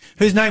right.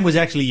 Whose name was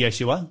actually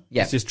Yeshua.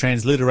 Yeah. It's just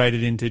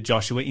transliterated into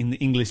Joshua in the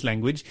English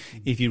language.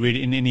 If you read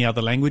it in any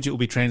other language, it will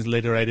be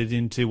transliterated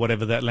into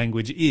whatever that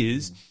language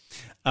is.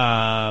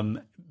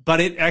 But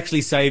it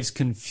actually saves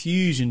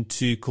confusion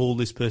to call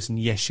this person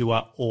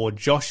Yeshua or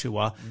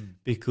Joshua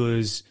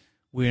because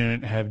we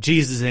don't have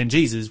Jesus and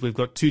Jesus. We've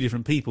got two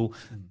different people.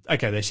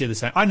 Okay, they share the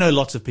same. I know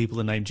lots of people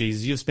that named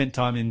Jesus. You've spent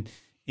time in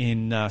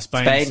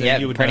Spain, so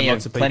you would know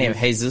lots of people. Plenty of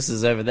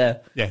Jesuses over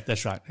there. Yeah,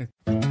 that's right.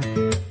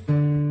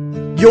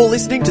 You're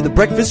listening to the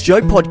Breakfast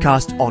Show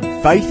podcast on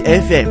Faith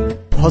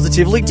FM.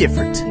 Positively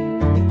different.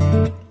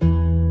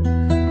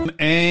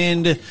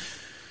 And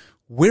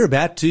we're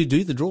about to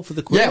do the draw for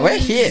the quiz. Yeah, we're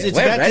here. It's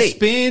we're about ready. to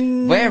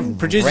spin.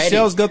 Producer ready.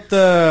 Shell's got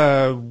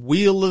the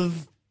wheel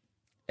of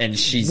and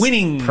she's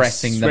winning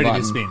pressing the ready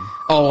button. to spin.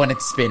 Oh, and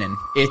it's spinning.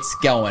 It's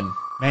going.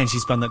 Man, she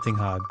spun that thing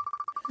hard.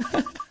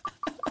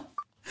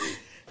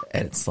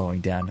 And it's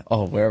slowing down.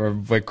 Oh,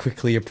 we're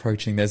quickly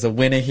approaching. There's a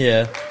winner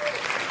here.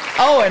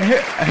 Oh, and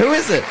who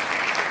is it?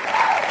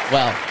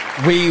 Well,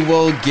 we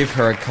will give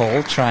her a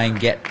call, try and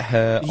get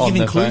her on the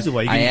phone. Clues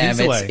away. I am.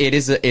 It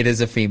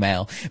is a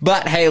female.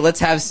 But hey, let's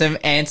have some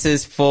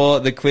answers for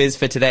the quiz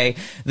for today.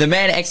 The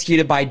man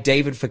executed by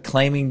David for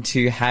claiming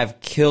to have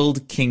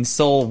killed King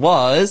Saul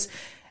was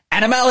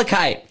an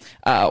Amalekite.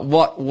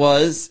 What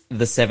was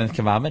the seventh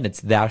commandment? It's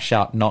thou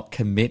shalt not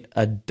commit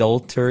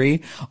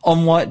adultery.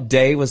 On what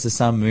day was the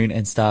sun, moon,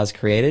 and stars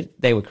created?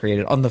 They were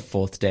created on the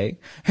fourth day.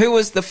 Who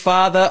was the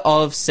father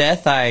of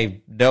Seth?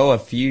 I know a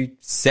few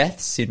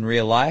Seths in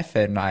real life,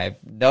 and I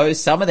know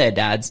some of their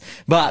dads,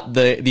 but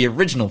the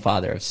original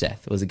father of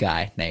Seth was a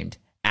guy named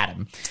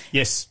Adam.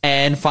 Yes.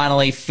 And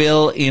finally,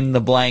 fill in the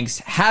blanks.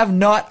 Have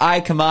not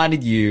I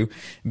commanded you,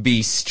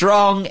 be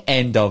strong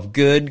and of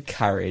good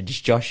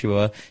courage.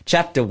 Joshua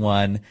chapter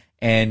 1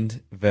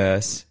 and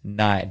verse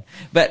 9.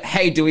 But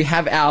hey, do we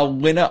have our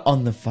winner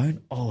on the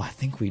phone? Oh, I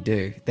think we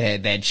do.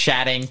 They're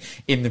chatting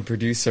in the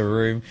producer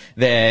room.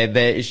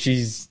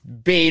 She's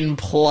been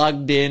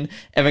plugged in,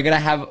 and we're going to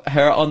have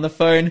her on the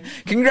phone.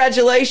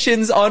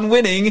 Congratulations on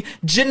winning,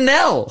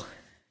 Janelle.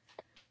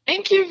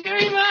 Thank you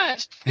very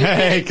much.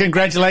 Hey,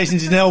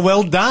 congratulations, Janelle.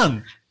 Well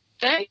done.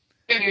 Thank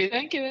you.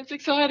 That's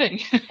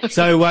exciting.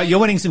 So you're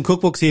winning some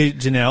cookbooks here,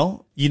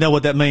 Janelle. You know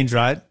what that means,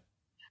 right?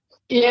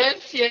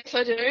 Yes,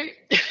 I do.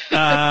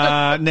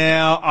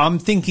 Now, I'm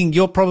thinking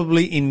you're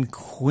probably in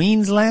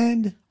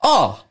Queensland.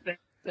 Oh,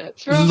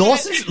 that's right.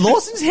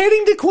 Lawson's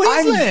heading to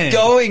Queensland. I'm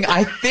going,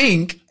 I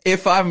think,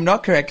 if I'm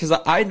not correct, because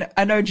I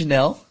know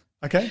Janelle.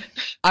 Okay.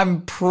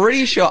 I'm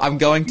pretty sure I'm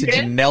going to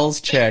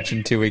Janelle's church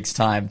in 2 weeks'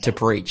 time to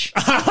preach.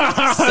 So,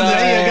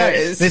 there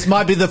you go. This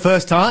might be the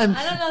first time.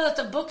 I don't know that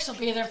the books will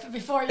be there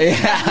before you.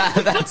 Yeah,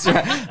 that's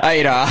right.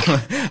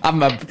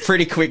 I'm a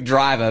pretty quick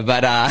driver,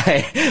 but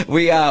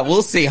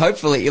we'll see.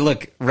 Hopefully,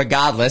 look,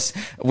 regardless,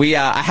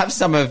 I have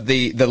some of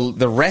the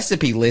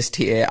recipe list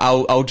here.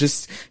 I'll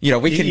just, we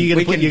can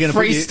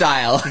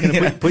freestyle. You're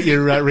going to put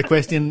your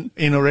request in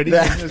already?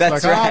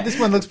 That's right. This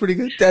one looks pretty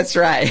good. That's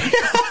right.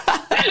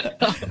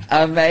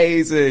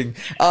 Amazing.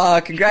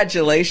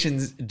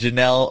 Congratulations,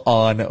 Janelle,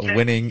 on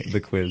winning the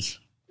quiz.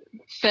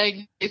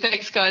 Thank you.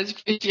 Thanks, guys.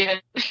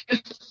 Appreciate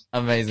it.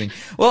 Amazing.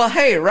 Well,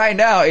 hey, right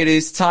now it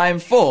is time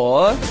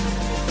for...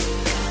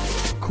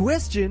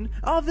 Question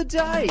of the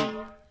day.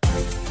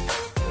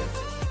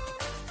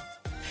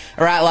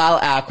 All right, Lyle,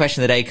 our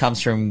question of the day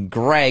comes from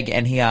Greg,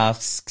 and he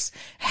asks,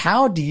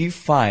 how do you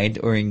find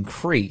or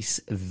increase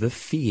the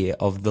fear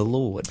of the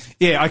Lord?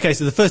 Yeah, okay,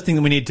 so the first thing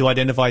that we need to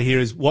identify here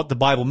is what the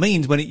Bible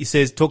means when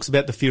it talks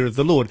about the fear of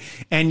the Lord.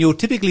 And you'll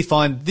typically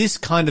find this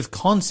kind of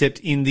concept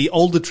in the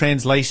older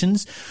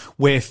translations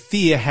where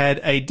fear had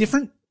a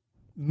different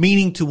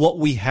meaning to what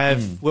we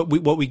have,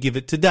 what we give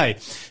it today.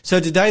 So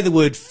today the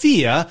word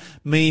fear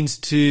means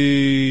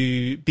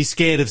to be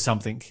scared of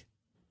something.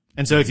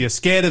 And so if you're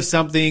scared of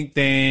something,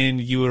 then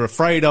you are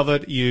afraid of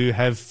it. You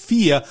have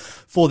fear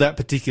for that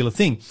particular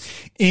thing.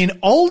 In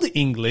Old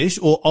English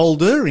or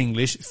older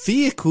English,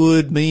 fear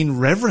could mean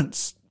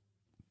reverence.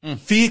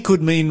 Fear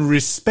could mean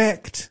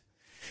respect.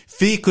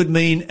 Fear could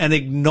mean an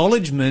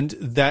acknowledgement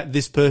that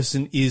this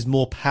person is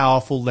more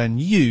powerful than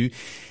you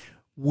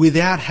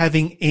without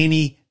having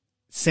any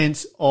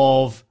sense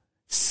of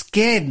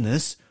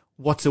scaredness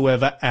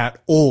whatsoever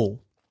at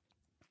all.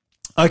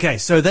 Okay,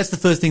 so that's the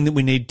first thing that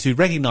we need to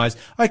recognize.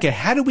 Okay,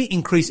 how do we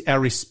increase our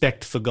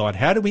respect for God?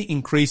 How do we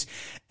increase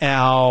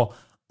our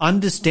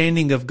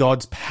understanding of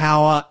God's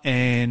power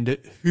and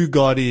who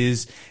God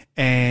is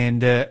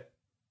and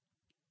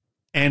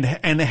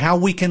how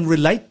we can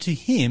relate to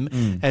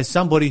Him as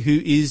somebody who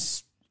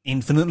is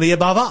infinitely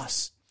above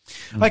us?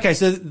 Okay,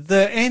 so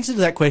the answer to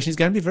that question is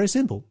going to be very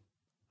simple.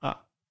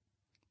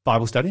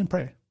 Bible study and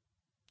prayer.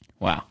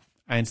 Wow.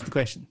 Answer the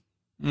question.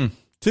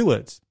 2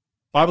 words.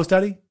 Bible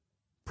study,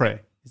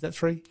 prayer. Is that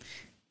 3?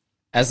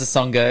 As the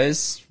song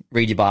goes,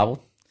 read your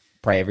Bible,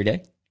 pray every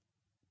day.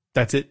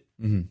 That's it.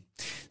 Mm-hmm.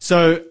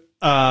 So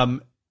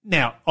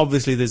now,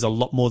 obviously, there's a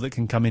lot more that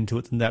can come into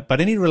it than that.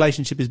 But any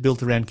relationship is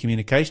built around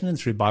communication, and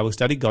through Bible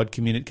study, God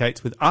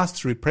communicates with us.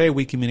 Through prayer,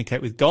 we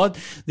communicate with God.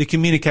 The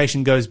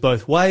communication goes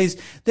both ways.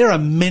 There are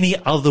many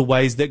other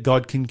ways that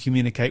God can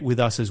communicate with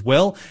us as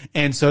well.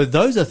 And so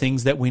those are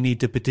things that we need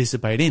to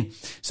participate in.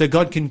 So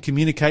God can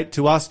communicate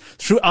to us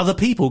through other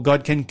people.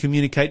 God can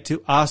communicate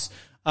to us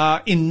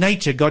in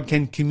nature. God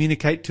can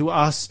communicate to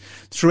us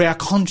through our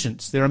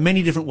conscience. There are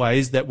many different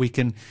ways that we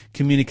can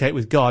communicate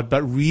with God,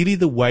 but really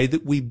the way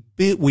that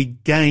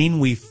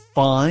we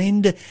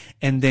find,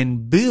 and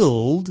then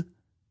build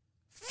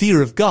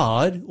fear of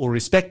God or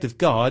respect of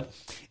God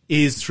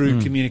is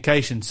through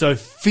communication. So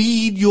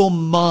feed your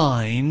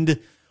mind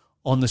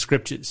on the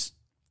Scriptures.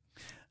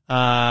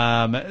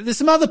 There's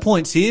some other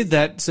points here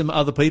that some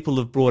other people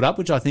have brought up,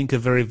 which I think are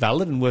very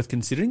valid and worth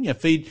considering. Yeah,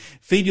 feed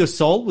your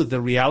soul with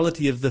the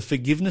reality of the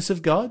forgiveness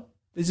of God.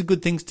 These are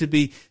good things to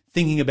be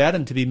thinking about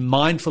and to be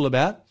mindful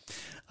about.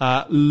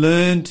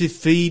 Learn to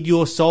feed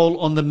your soul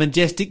on the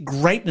majestic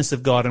greatness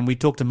of God. And we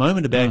talked a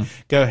moment about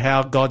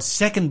how God's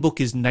second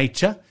book is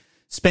nature.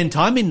 Spend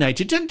time in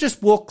nature. Don't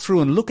just walk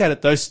through and look at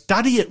it, though.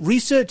 Study it,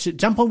 research it,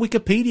 jump on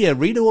Wikipedia,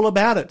 read all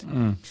about it.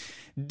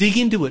 Dig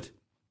into it.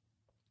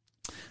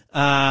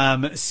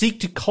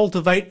 Seek to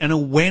cultivate an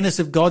awareness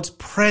of God's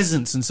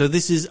presence. And so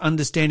this is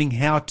understanding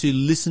how to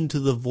listen to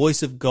the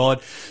voice of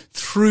God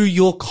through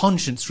your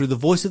conscience, through the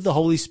voice of the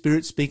Holy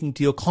Spirit speaking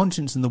to your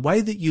conscience. And the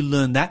way that you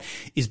learn that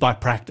is by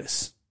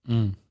practice.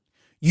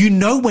 You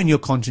know when your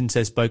conscience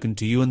has spoken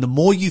to you, and the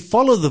more you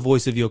follow the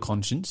voice of your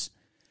conscience,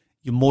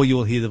 the more you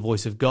will hear the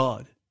voice of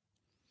God.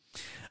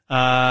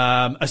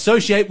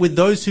 Associate with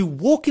those who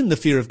walk in the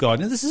fear of God.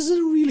 Now, this is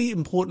a really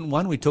important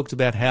one. We talked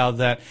about how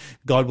that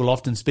God will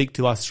often speak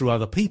to us through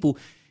other people.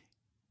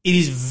 It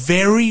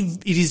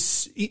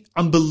is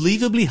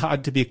unbelievably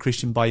hard to be a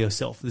Christian by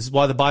yourself. This is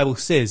why the Bible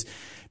says,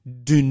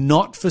 do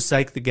not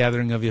forsake the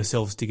gathering of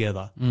yourselves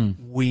together.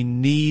 We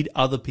need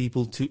other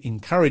people to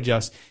encourage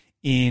us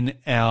in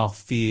our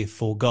fear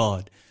for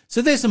God.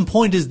 So there's some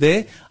pointers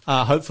there,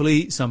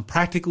 hopefully some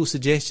practical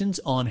suggestions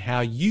on how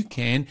you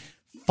can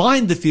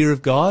find the fear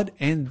of God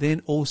and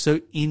then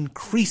also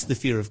increase the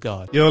fear of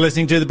God. You're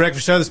listening to The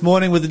Breakfast Show this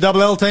morning with the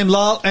Double L team,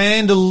 Lyle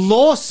and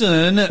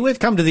Lawson. We've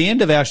come to the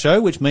end of our show,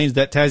 which means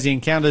that Tassie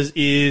Encounters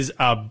is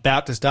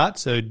about to start,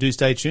 so do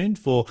stay tuned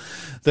for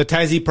the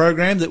Tassie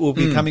program that will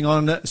be coming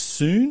on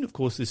soon. Of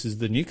course, this is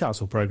the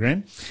Newcastle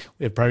program.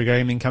 We have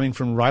programming coming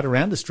from right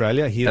around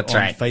Australia here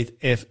on Faith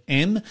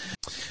FM.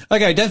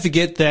 Okay, don't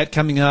forget that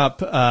coming up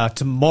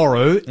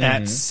tomorrow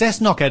at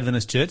Cessnock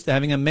Adventist Church, they're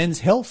having a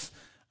men's health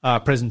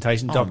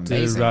presentation. Dr.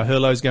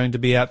 Hurlo is going to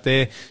be out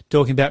there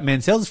talking about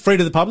men's health. It's free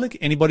to the public.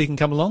 Anybody can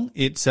come along.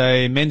 It's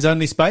a men's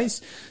only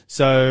space.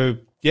 So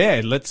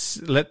yeah,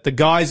 let's let the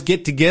guys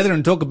get together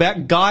and talk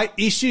about guy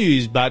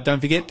issues. But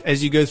don't forget,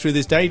 as you go through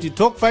this day, to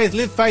talk faith,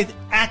 live faith,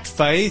 act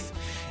faith,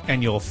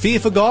 and your fear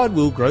for God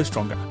will grow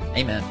stronger.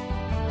 Amen.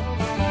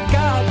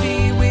 God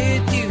be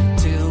with you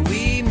till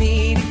we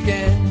meet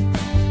again.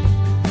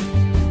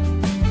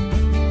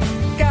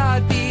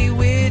 God be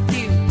with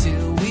you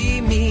till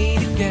we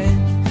meet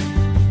again.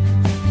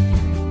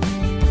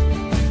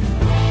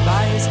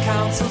 By his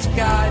counsel's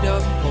guide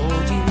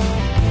uphold you,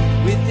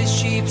 with his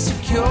sheep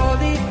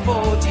securely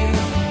fold you.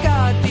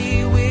 God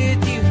be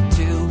with you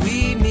till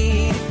we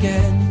meet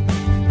again.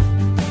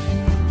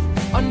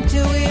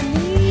 Until we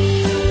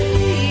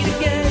meet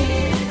again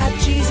at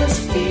Jesus'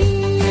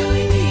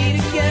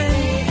 feet again.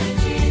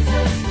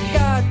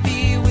 God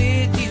be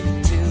with you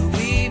till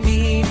we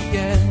meet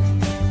again.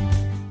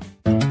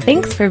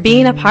 Thanks for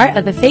being a part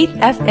of the Faith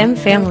FM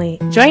family.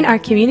 Join our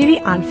community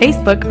on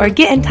Facebook or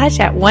get in touch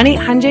at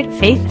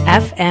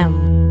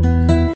 1-800-FAITH-FM.